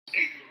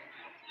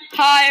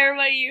Hi,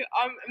 everybody.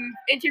 I'm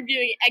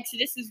interviewing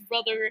Exodus's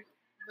brother.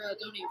 Bro,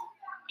 don't even.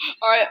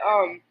 All right.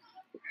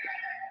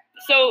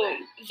 So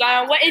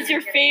Zion, what is your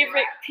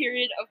favorite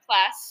period of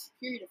class?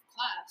 Period of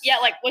class? Yeah,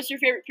 like what's your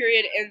favorite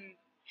period in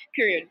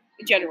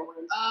general?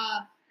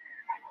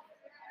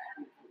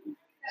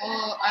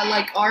 I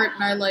like art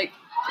and I like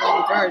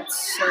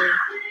arts, so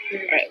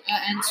Right.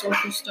 and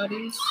social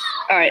studies.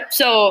 All right.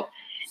 So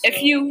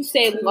if you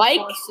say 2, like,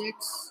 4,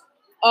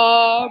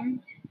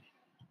 6.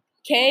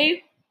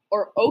 K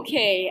or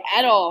okay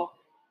at all,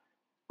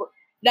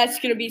 that's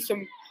gonna be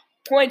some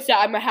points that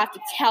I'm gonna have to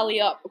tally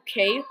up.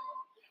 Okay,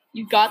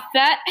 you got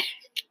that?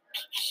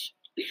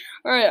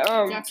 All right.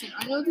 Jackson,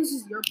 I know this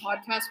is your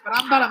podcast, but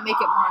I'm about to make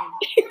it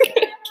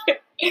mine.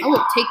 I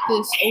will take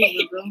this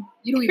over, bro.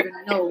 You don't even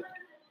know.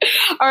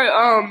 All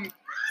right.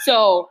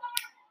 So,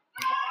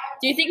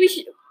 do you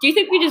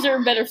think we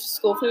deserve better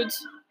school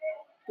foods?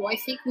 Do I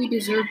think we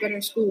deserve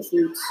better school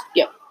foods?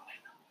 Yep.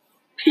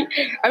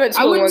 I meant I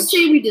school wouldn't lunch.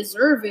 say we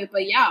deserve it,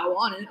 but yeah, I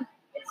want it.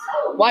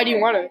 Why do you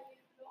want it?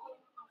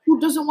 Who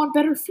doesn't want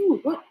better food?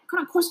 What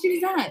kind of question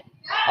is that?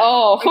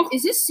 Oh. Like,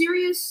 is this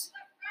serious?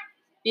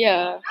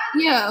 Yeah.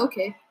 Yeah,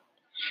 okay.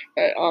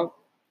 All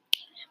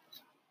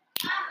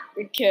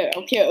right. Okay.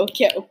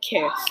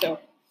 So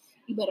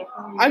You better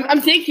hurry up.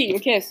 I'm thinking.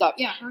 Okay, stop.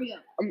 Yeah, hurry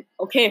up.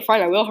 Okay,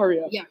 fine. I will hurry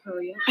up. Yeah,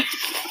 hurry up.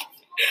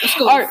 Let's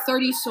go. All right.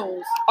 30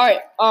 souls. All right.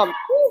 Woo.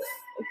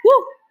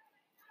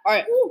 All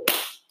right.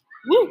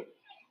 Woo.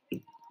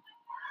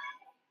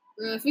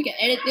 If we can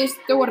edit this,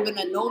 there would have been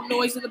that gnome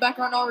noise in the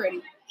background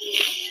already.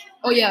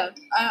 Oh yeah,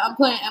 I'm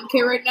playing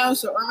MK right now,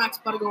 so Ermac's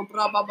about to go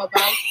blah blah blah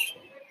blah.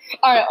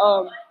 All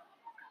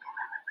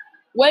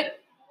right.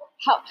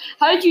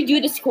 How did you do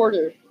this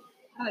quarter?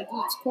 How do I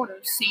do this quarter?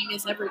 Same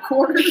as every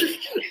quarter.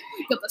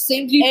 Got the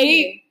same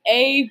GPA.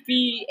 A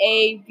B,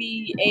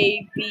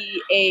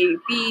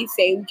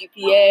 same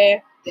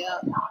GPA.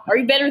 Yeah. Are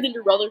you better than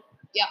your brother?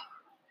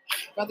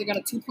 Brother got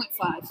a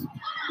 2.5.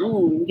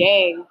 Ooh,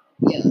 dang.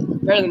 Yeah.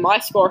 Better than my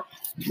score.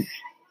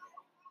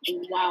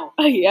 Wow.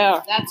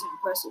 Yeah. That's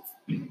impressive.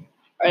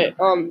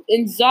 All right.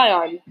 In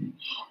Zion,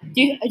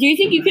 do you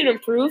think you can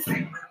improve?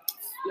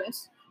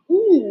 Yes.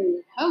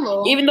 Ooh.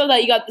 Hello. Even though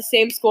that you got the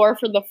same score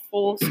for the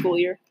full school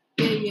year.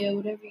 Yeah,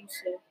 whatever you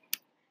say.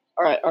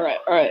 All right.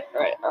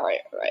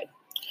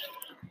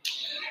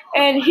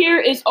 And here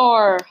is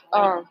our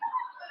My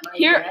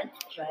here.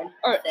 best friend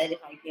Alright. said if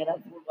I get up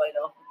right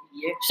off of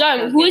here.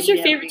 Zion, who is your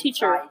favorite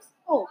teacher?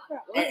 Oh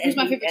crap. And Who's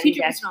my he- favorite and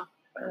teacher? he's It's not.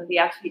 He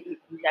actually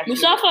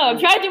Mustafa, I'm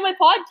trying to do my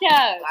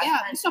podcast. Yeah,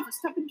 Mustafa,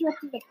 stop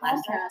interrupting the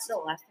Last time,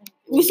 podcast. last time.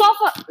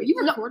 Mustafa, Are you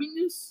recording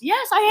this?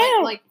 yes, I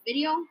am. Like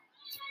video?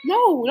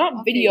 No, not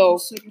Okay, video.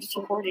 just Just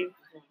recording.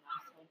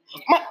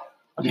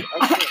 Okay.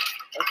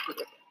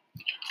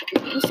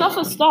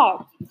 Mustafa,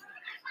 stop.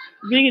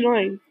 You're being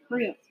annoying.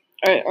 Hurry up.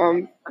 All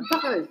right. I'm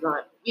talking is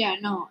not. Yeah,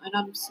 no, and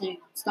I'm saying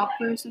stop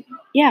for a second.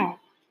 Yeah.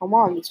 Come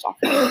on, Mustafa.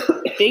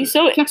 I think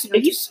so. Jackson, are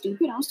you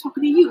stupid? I was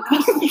talking to you.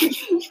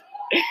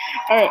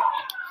 All right.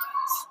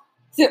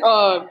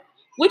 So,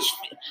 which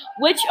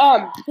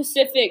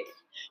specific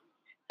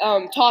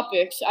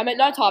topics? I meant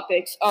not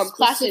topics.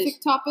 Classes.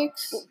 Specific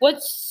topics.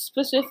 What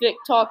specific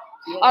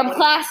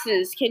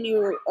classes can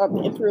you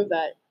improve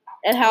at,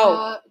 and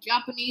how?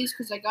 Japanese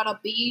because I got a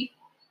B.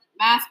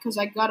 Math because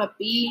I got a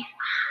B.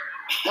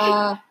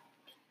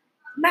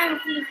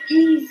 Math is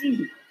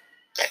easy.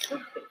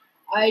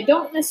 I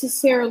don't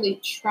necessarily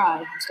try,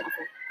 Mustafa.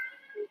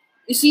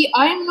 You see,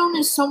 I am known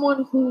as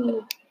someone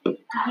who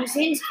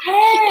doesn't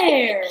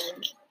care.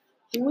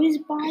 Who is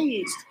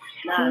biased?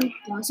 Nah.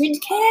 Who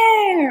doesn't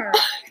care?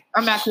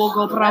 Our Mac will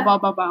go blah blah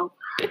blah blah. All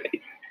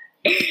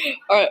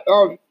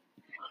right.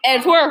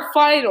 And for our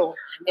final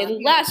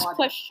and last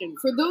question.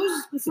 For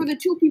the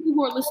two people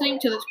who are listening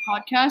to this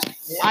podcast,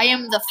 I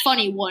am the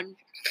funny one.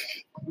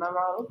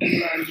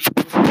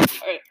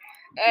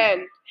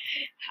 And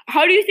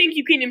how do you think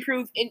you can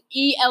improve in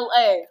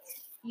ELA?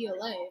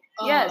 ELA.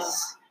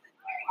 Yes.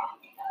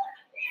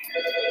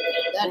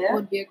 That Yeah.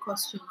 would be a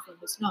question for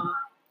Miss Na,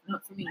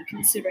 not for me,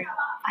 considering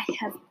I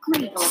have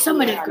grades,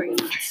 summative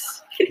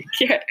grades.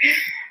 Yeah.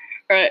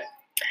 All right.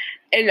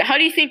 And how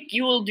do you think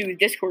you will do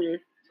this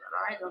quarter?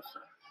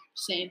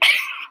 Same.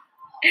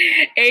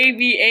 A,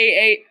 B,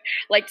 A,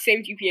 like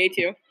same GPA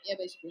too. Yeah,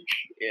 basically.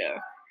 Yeah.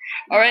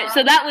 All right.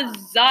 So that was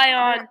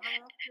Zion.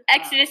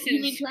 Exodus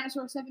You mean is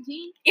Tyrannosaurus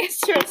 17? yes,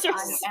 sir. I am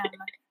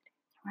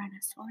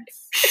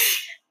Tyrannosaurus.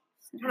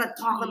 I'm trying to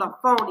talk on the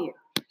phone here.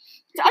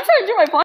 I'm trying to do my podcast.